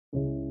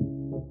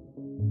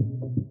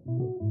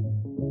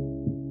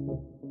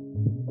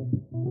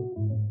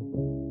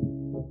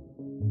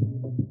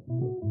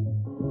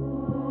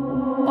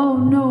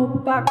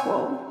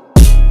Blackwell.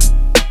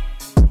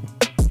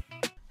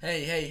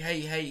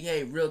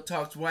 Hey, Real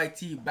Talks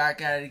YT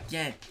back at it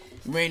again.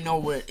 You already know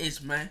where it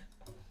is, man.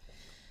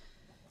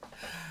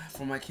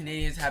 For my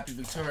Canadians, happy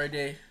Victoria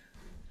Day.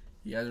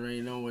 You guys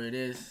already know where it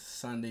is.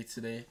 Sunday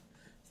today.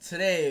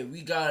 Today,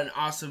 we got an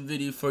awesome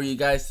video for you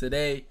guys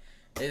today.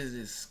 It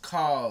is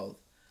called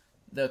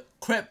The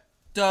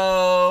Crypto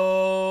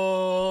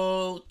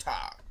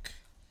Talk.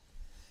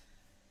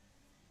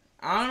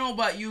 I don't know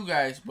about you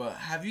guys, but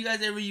have you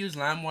guys ever used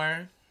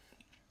Lmwr?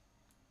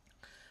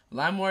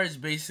 Lmwr is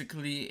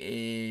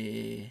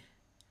basically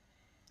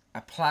a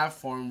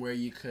platform where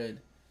you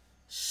could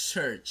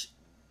search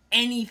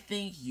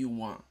anything you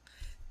want.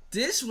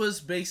 This was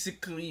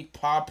basically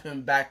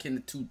popping back in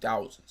the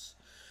 2000s.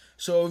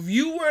 So if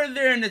you were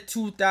there in the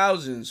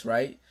 2000s,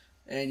 right,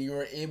 and you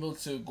were able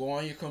to go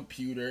on your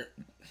computer,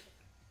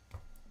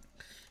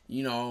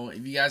 you know,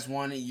 if you guys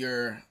wanted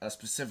a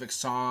specific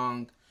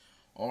song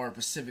or a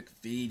specific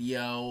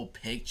video,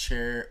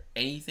 picture,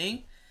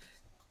 anything,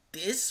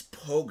 this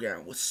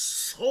program was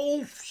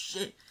so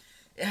shit.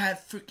 It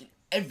had freaking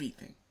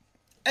everything.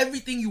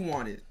 Everything you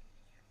wanted.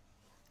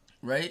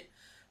 Right?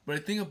 But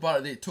the thing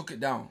about it, they took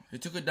it down. They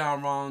took it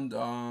down around,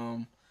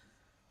 I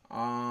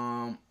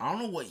don't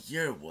know what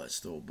year it was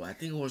though, but I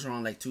think it was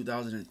around like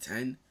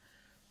 2010,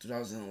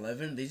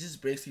 2011. They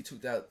just basically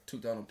took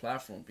down the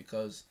platform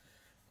because,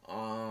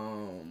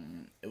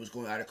 it was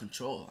going out of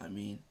control. I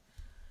mean,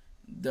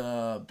 they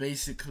were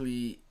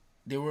basically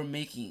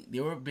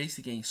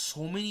getting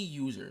so many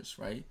users,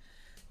 right?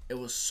 It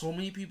was so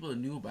many people that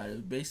knew about it. It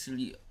was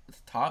basically a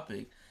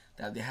topic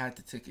that they had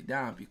to take it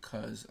down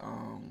because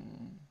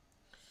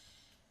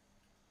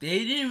they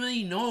didn't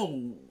really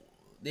know.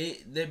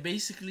 They're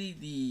basically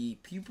the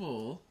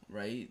people,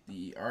 right?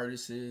 The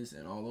artists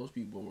and all those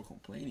people were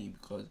complaining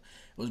because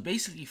it was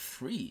basically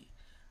free.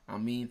 I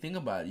mean, think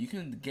about it. You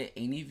can get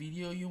any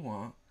video you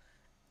want,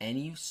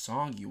 any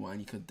song you want.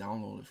 You could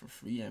download it for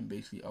free and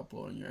basically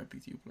upload on your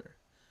MP3 player,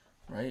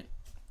 right?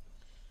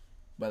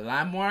 But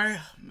Lmwr,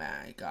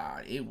 my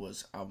God, it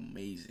was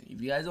amazing.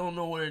 If you guys don't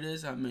know what it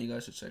is, I mean, you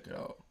guys should check it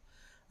out.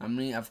 I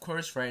mean, of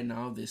course, right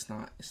now it's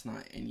not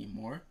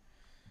anymore.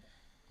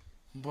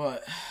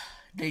 But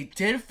they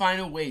did find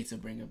a way to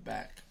bring it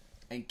back.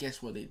 And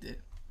guess what they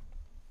did?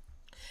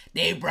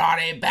 They brought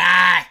it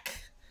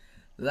back!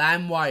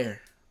 Lmwire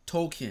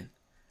token.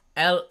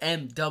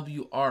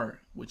 Lmwr,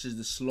 which is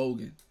the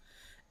slogan.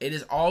 It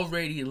is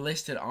already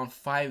listed on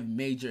 5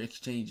 major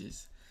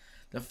exchanges.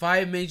 The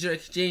 5 major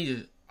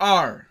exchanges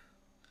are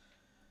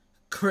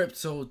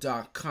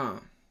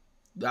Crypto.com.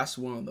 That's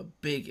one of the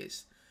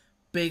biggest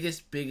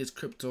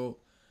crypto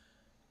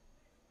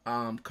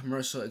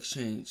commercial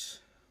exchange.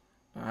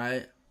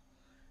 Alright,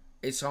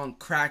 it's on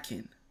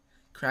Kraken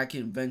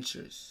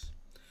Ventures,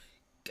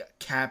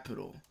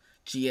 Capital,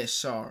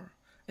 GSR,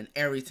 and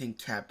Everything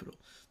Capital.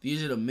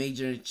 These are the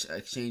major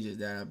exchanges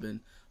that have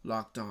been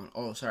locked on.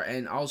 Oh, sorry,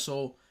 and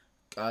also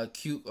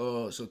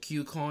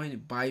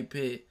Qcoin,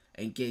 Bybit,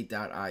 and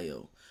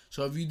Gate.io.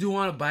 So if you do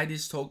want to buy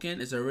this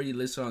token, it's already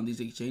listed on these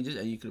exchanges,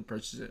 and you can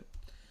purchase it.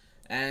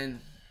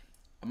 And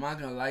I'm not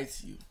gonna lie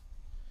to you.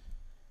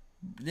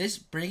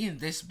 Bringing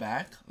this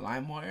back,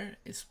 Lmwr,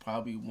 is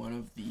probably one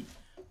of the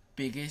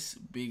biggest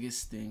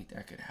thing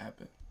that could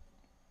happen.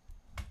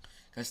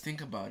 Cause think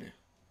about it,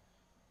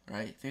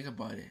 right? Think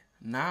about it.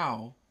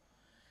 Now,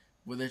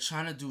 what they're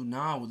trying to do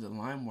now with the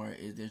Lmwr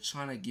is they're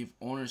trying to give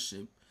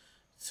ownership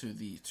to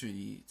the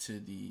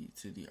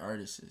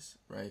artists,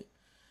 right?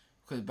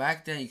 Because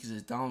back then you could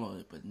just download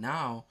it, but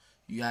now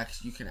the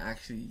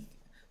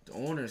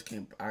owners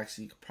can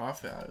actually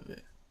profit out of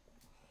it.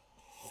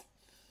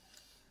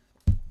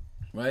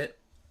 Right?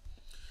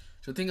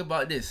 So think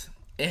about this.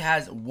 It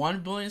has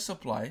 1 billion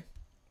supply.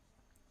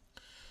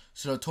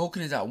 So the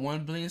token is at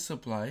 1 billion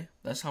supply.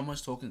 That's how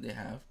much tokens they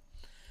have.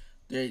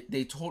 They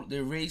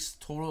raised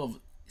total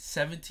of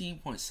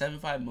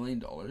 $17.75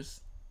 million.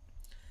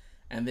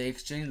 And they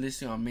exchanged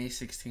listing on May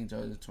 16,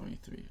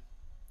 2023.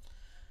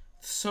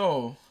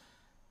 So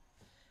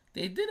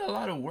they did a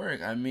lot of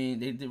work. I mean,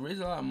 they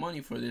raised a lot of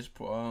money for this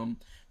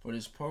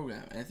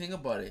program. And think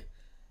about it.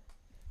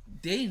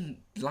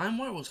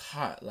 Lmwr was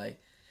hot. Like,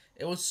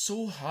 it was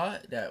so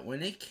hot that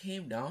when it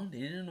came down, they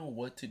didn't know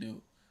what to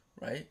do,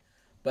 right?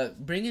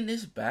 But bringing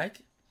this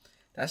back,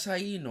 that's how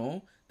you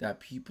know that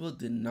people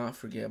did not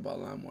forget about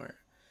Lmwr,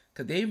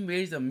 because they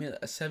raised a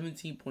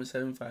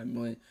 $17.75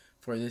 million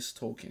for this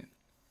token,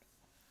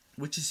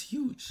 which is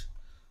huge,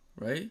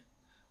 right?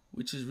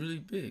 Which is really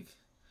big.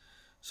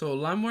 So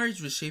Lmwr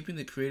is reshaping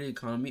the creator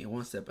economy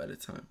one step at a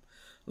time.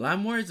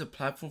 Lmwr is a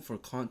platform for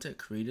content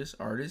creators,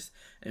 artists,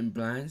 and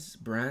brands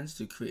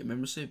to create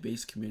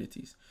membership-based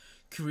communities.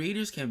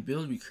 Creators can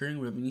build recurring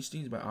revenue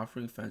streams by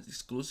offering fans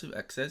exclusive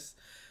access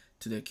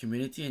to their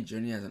community and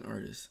journey as an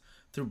artist.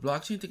 Through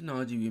blockchain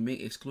technology, we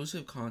make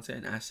exclusive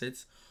content and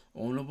assets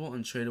ownable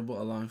and tradable,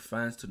 allowing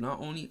fans to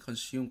not only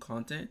consume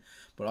content,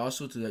 but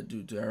also to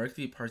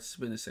directly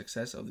participate in the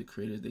success of the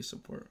creators they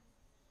support.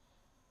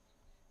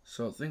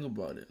 So think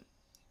about it.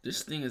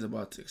 This thing is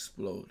about to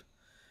explode.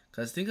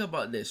 Because think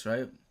about this,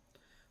 right?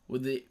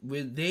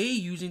 with they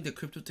using the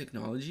crypto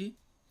technology,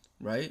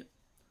 right?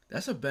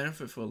 That's a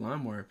benefit for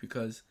Lmwr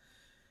because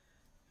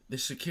the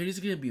security is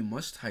gonna be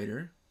much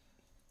tighter,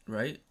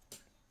 right?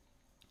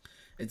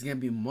 It's gonna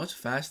be much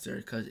faster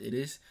because it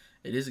is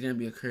gonna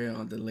be occurring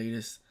on the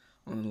latest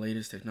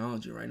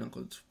technology right now.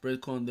 Because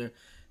Bitcoin,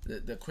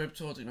 the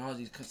crypto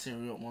technology is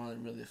considered one of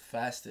the really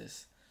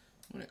fastest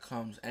when it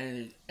comes,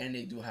 and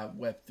they do have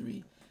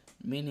Web3,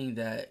 meaning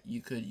that you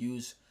could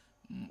use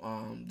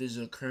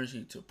digital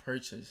currency to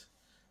purchase,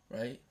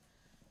 right?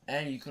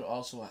 And you could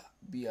also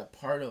be a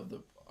part of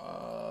the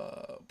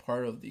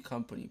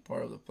company,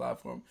 part of the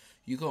platform.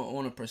 You can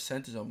own a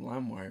percentage of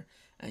Lmwr,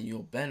 and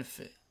you'll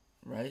benefit,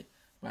 right,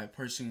 by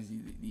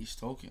purchasing these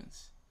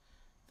tokens.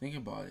 Think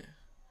about it.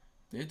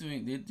 They're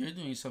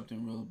doing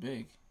something real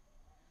big.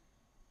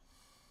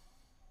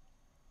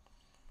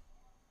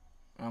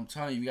 I'm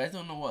telling you, you guys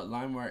don't know what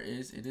Lmwr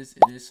is. It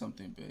is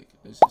something big.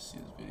 Let's just see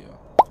this video.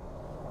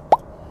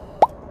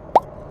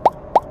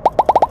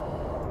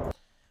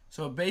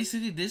 So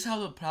basically, this is how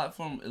the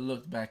platform it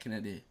looked back in the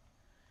day.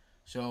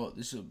 So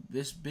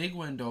this big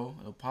window,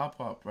 it'll pop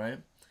up, right?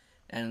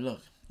 And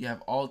look, you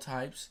have all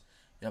types.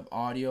 You have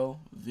audio,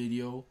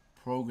 video,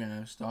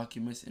 programs,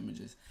 documents,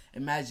 images.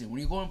 Imagine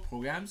when you go in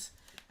programs,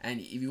 and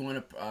if you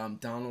want to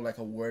download like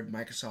a Word,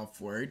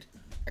 Microsoft Word,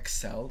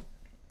 Excel,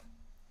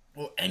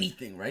 or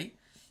anything, right?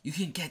 You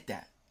can get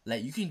that.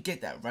 Like you can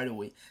get that right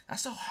away.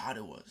 That's how hot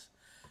it was.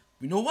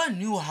 No one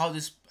knew how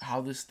this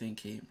thing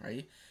came,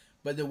 right?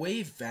 But the way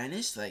it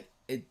vanished,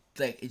 it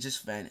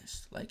just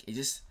vanished. Like it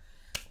just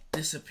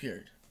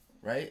disappeared,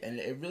 right? And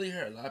it really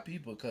hurt a lot of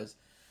people because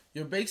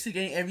you're basically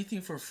getting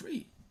everything for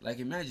free. Like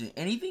imagine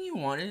anything you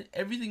wanted,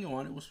 everything you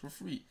wanted was for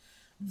free.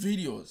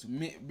 Videos,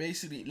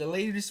 basically the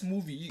latest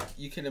movie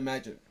you can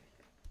imagine,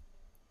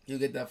 you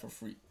get that for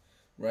free,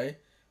 right?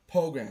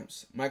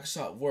 Programs,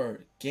 Microsoft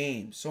Word,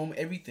 games,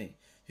 everything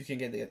you can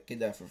get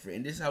that for free.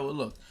 And this is how it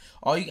looked.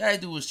 All you gotta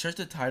do is search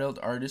the title,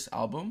 the artist,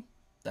 album.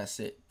 That's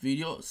it.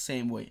 Video,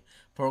 same way.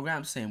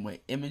 Program, same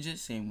way.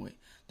 Images, same way.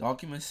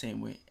 Documents,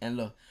 same way. And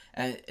look,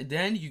 and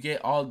then you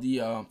get all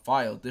the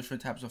files,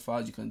 different types of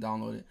files you can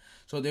download it.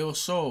 So they will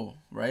show,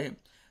 right?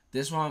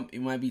 This one,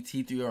 it might be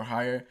T3 or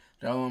higher.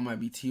 The other one might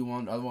be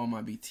T1. The other one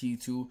might be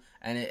T2.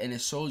 And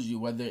it shows you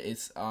whether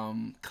it's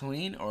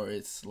clean or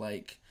it's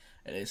like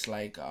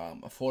a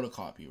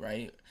photocopy,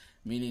 right?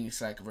 Meaning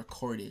it's like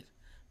recorded,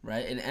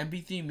 right? And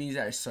MP3 means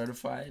that it's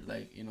certified.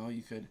 Like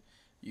you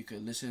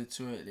could listen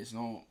to it. There's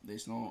no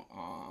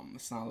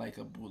it's not like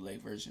a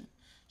bootleg version.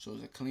 So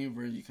it's a clean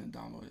version. You can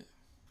download it.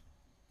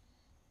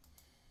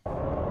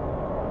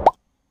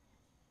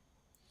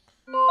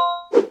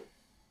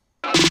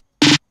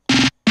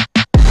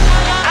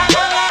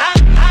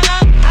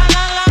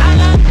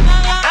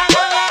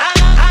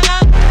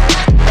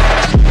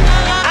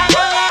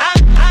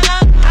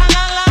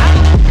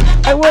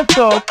 I will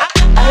talk.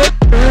 It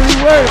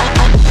really works.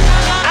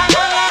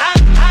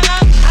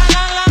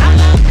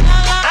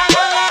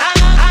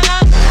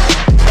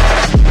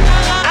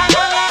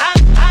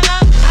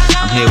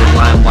 I'm here with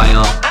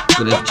Limewire,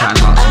 gonna chat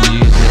about some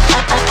music.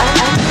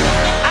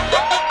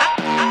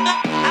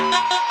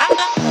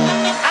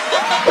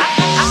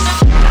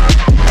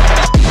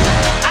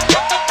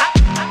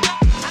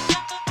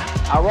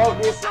 I wrote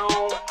this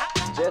song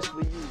just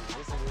for you.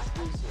 This is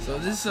exclusive.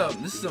 So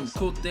this is some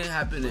cool thing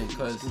happening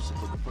because exclusive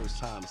for the first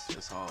time.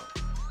 It's hard.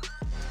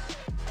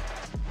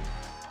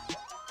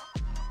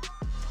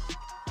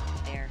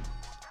 They're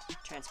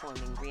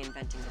transforming,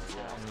 reinventing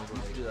themselves. We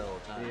used to do that all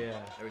the time.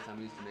 Yeah. Every time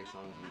we used to make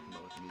songs, we come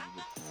up with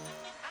music.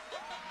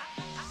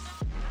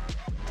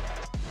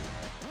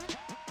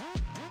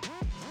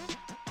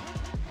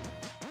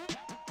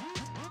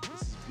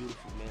 This is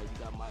beautiful, man.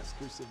 You got my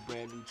exclusive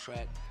brand new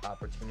track.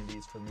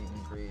 Opportunities for meet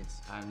and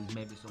greets. And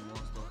maybe some more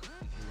stuff.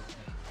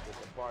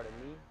 It's a part of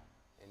me,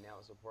 and now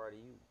it's a part of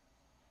you.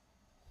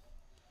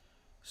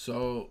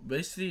 so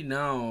basically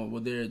now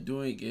what they're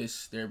doing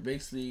is they're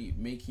basically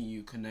making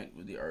you connect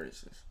with the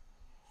artists.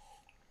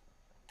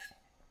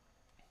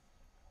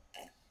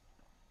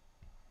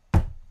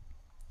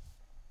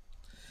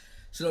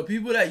 So the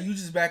people that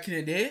used this back in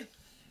the day,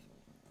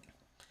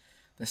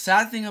 the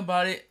sad thing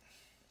about it,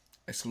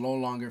 it's no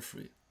longer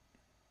free.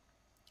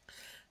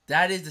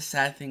 That is the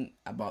sad thing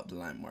about the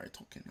Lmwr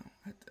token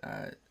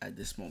now at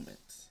this moment,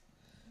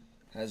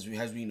 as we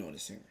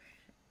noticing,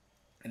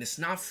 and it's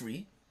not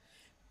free.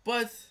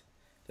 But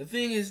the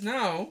thing is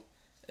now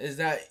is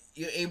that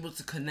you're able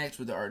to connect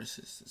with the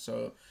artists.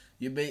 So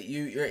you're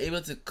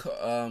able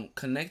to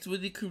connect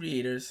with the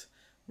creators,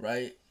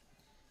 right?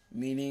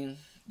 Meaning,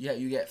 yeah,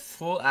 you get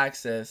full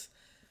access,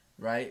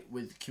 right,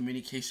 with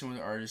communication with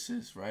the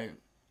artists, right?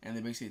 And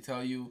they basically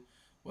tell you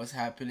what's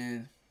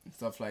happening and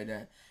stuff like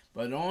that.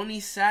 But the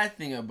only sad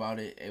thing about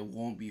it, it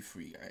won't be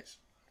free, guys.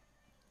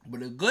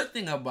 But the good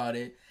thing about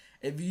it,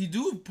 if you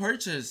do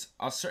purchase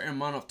a certain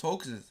amount of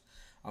tokens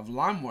of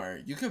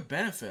Lmwr, you could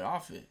benefit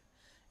off it.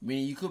 I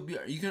mean, you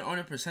can own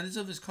a percentage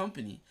of this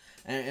company,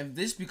 and if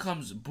this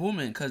becomes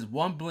booming, because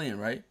 1 billion,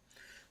 right?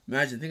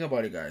 Imagine, think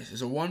about it, guys.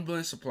 It's a 1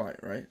 billion supply,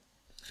 right?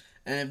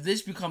 And if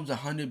this becomes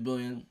 100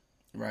 billion,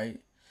 right,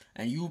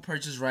 and you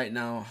purchase right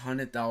now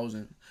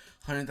 100,000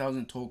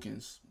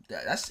 tokens,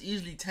 that's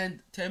easily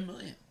 10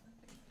 million.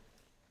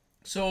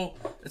 So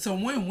it's a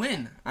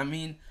win-win. I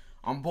mean,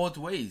 on both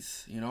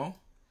ways, you know.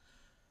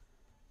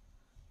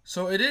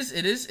 So it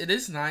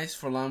is nice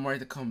for Lmwr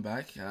to come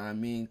back. I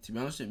mean, to be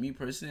honest with me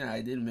personally,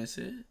 I did miss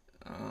it.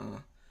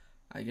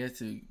 I get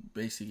to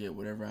basically get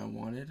whatever I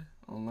wanted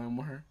on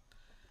Lmwr.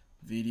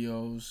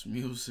 Videos,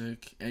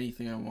 music,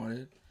 anything I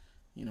wanted,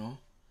 you know.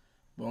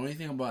 But only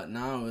thing about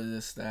now is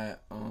just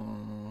that,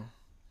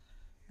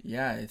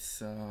 yeah,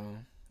 it's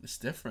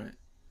different.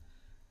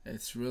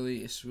 It's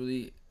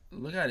really,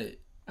 look at it.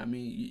 I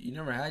mean, you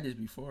never had this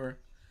before.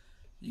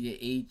 You get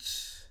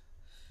H,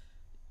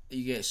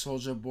 you get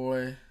Soulja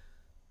Boy,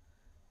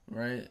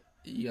 right?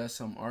 You got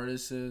some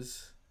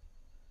artists,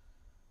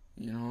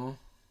 you know.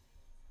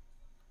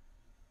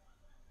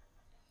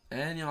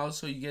 And you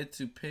get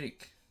to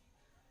pick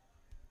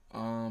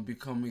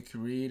become a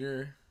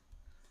creator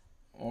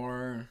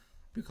or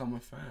become a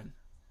fan.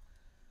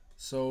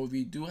 So if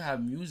you do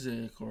have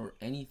music or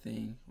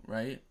anything,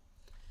 right,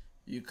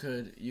 you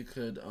could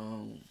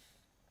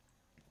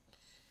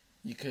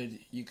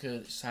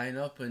sign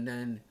up and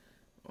then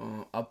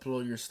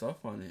upload your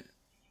stuff on it,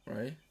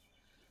 right?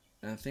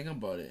 And think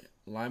about it,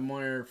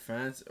 Lmwr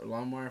fans or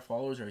Lmwr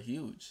followers are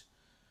huge.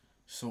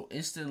 So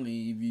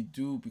instantly, if you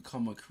do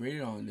become a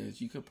creator on this,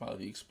 you could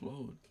probably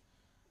explode.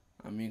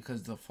 I mean,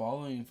 because the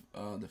following,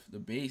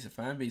 the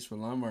fan base for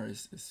Lmwr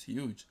is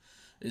huge.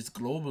 It's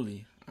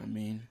globally. I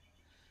mean,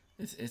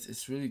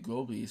 it's really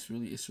globally. It's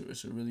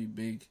a really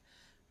big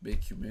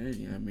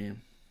community. I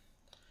mean,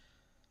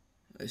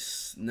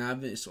 it's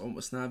not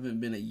even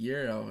been a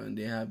year out, and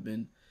they have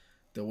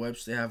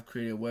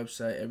created a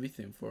website,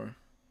 everything for.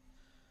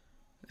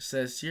 It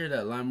says here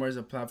that Lmwr is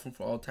a platform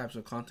for all types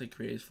of content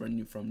creators from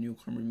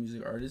newcomer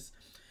music artists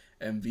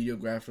and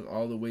videographers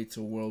all the way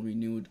to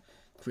world-renowned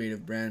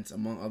creative brands.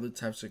 Among other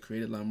types of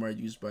creative, Lmwr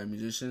used by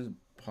musicians,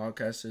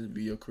 podcasters,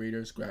 video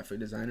creators, graphic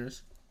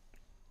designers,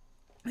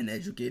 and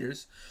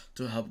educators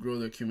to help grow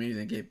their communities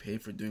and get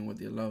paid for doing what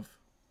they love.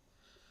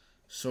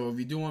 So if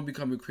you do want to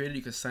become a creator,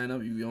 you can sign up.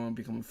 If you want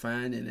to become a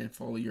fan and then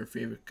follow your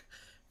favorite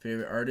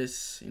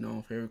artist, you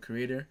know, favorite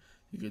creator,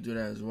 you can do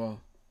that as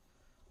well.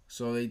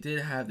 So they did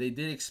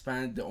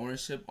expand the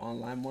ownership on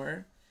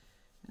Lmwr,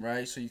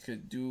 right? So you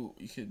could do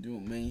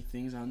many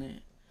things on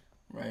it,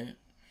 right?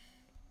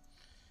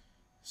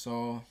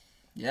 So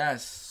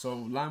yes, so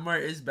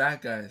Lmwr is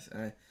back, guys.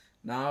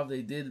 Now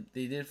they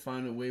did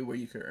find a way where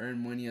you could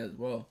earn money as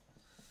well,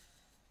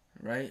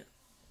 right?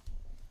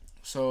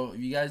 So if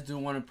you guys do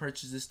want to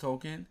purchase this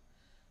token,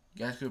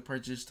 you guys could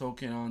purchase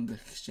token on the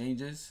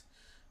exchanges,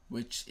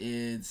 which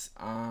is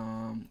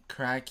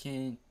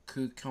Kraken,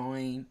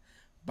 KuCoin,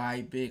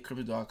 Bybit,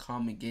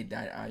 Crypto.com, and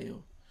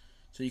Gate.io.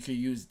 So you could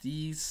use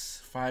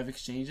these 5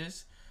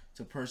 exchanges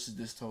to purchase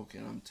this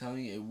token. I'm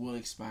telling you, it will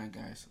expand,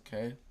 guys.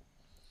 Okay.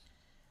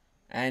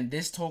 And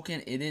this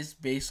token, it is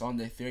based on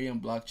the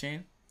Ethereum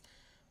blockchain,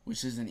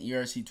 which is an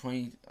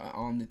ERC20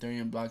 on the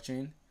Ethereum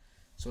blockchain.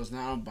 So it's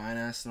not on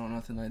Binance, no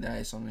nothing like that.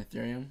 It's on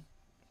Ethereum.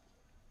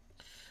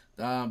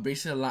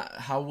 Basically,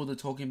 how will the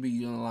token be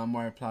used on the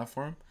Lmwr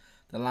platform?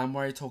 The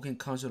Lmwr token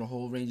comes with a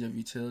whole range of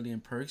utility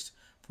and perks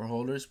for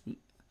holders.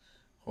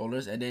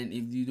 And then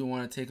if you do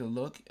want to take a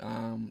look,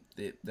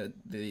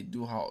 they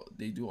do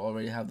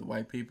already have the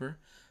white paper,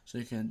 so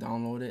you can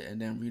download it and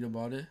then read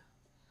about it.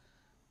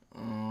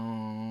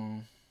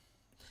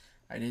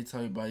 I did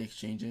tell you about the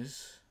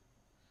exchanges.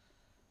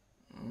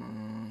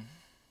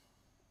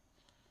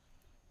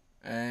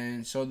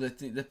 And so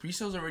the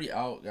pre-sale's already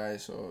out,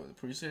 guys. So the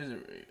pre-sale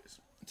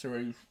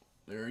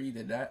they already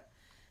did that,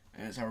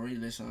 and it's already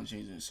listed on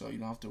exchanges, so you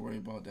don't have to worry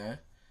about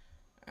that.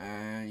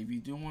 And if you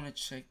do want to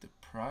check the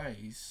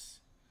price,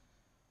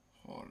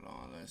 hold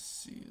on, let's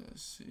see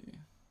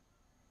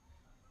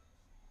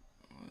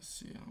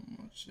how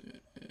much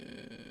it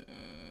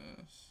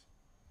is.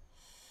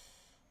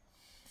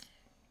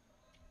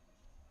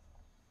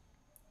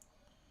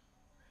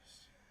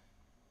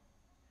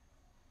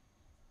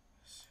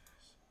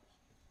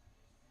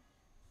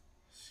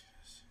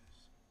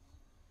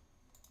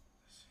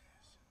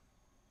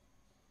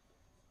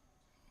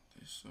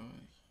 So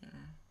here,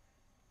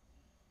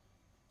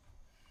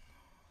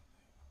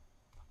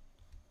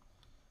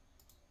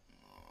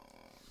 no,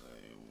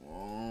 they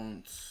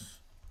won't.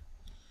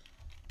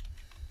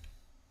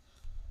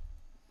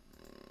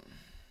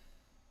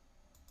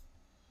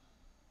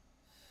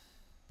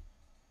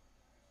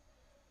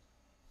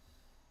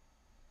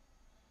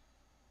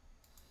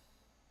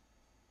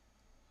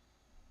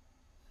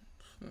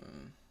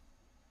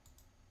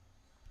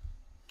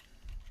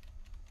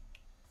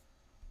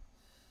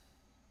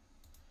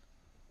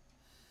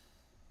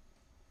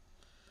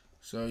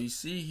 So you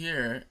see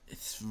here,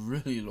 it's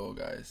really low,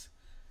 guys.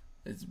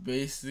 It's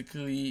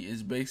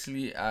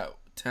basically at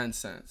 10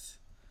 cents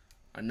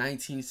or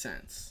 19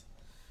 cents.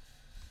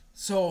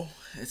 So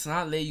it's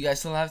not late. You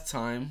guys still have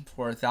time.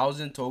 For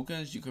 1,000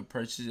 tokens, you could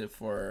purchase it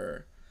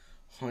for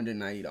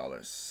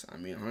 $190. I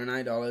mean,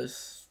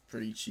 $190,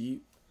 pretty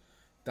cheap.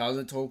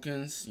 1,000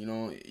 tokens, you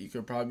know, you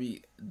could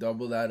probably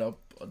double that up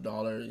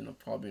 $1, you know,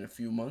 probably in a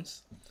few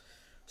months.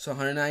 So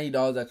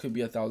 $190, that could be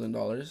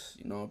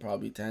 $1,000, you know,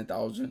 probably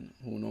 10,000,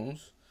 who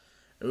knows.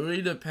 It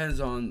really depends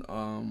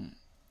on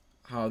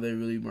how they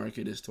really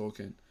market this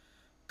token,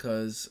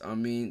 because I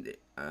mean,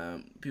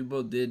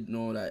 people did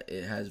know that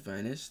it has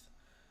vanished,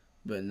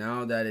 but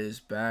now that it's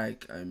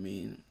back, I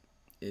mean,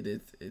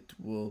 it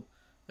will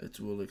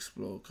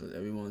explode, because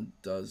everyone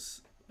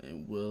does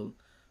and will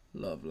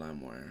love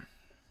Limewire.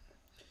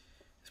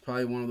 It's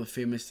probably one of the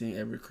famous things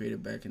ever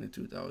created back in the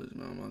 2000s,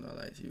 man. I'm not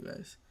gonna lie to you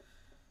guys.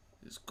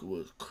 It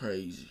was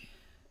crazy.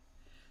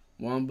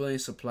 1 billion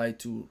supply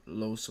to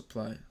low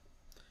supply.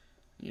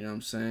 You know what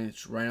I'm saying?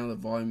 Right now the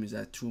volume is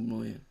at 2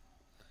 million.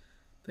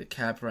 The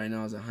cap right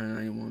now is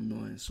 191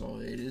 million. So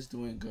it is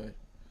doing good.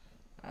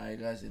 Alright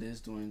guys, it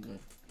is doing good.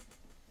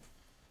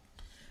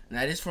 And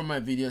that is for my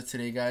video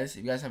today, guys.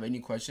 If you guys have any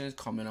questions,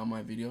 comment on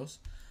my videos.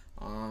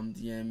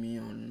 DM me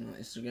on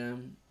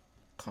Instagram.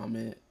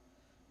 Comment.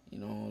 You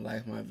know,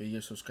 like my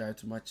video, subscribe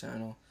to my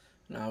channel.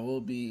 And I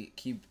will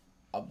keep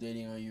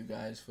updating on you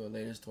guys for the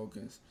latest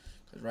tokens.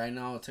 Because right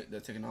now,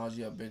 the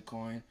technology of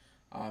Bitcoin,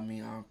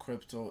 on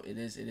crypto, it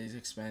is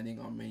expanding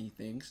on many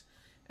things,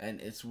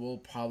 and it will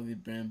probably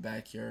bring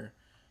back your,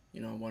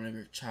 you know, one of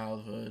your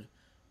childhood,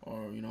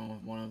 or you know,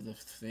 one of the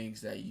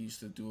things that you used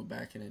to do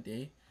back in the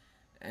day,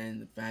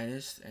 and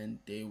vanished, and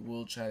they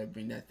will try to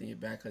bring that thing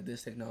back. At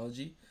this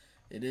technology,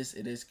 it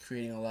is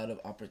creating a lot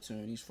of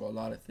opportunities for a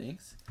lot of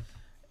things,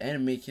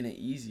 and making it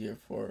easier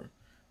for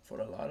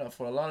a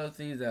lot of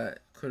things that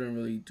couldn't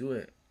really do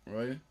it,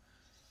 right?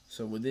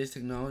 So with this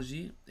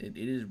technology, it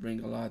is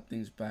bringing a lot of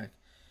things back.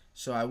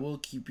 So I will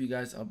keep you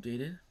guys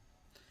updated,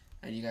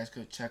 and you guys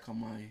could check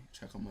on my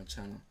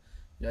channel.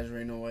 You guys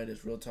already know what it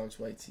is. Real Talks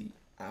YT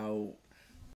out.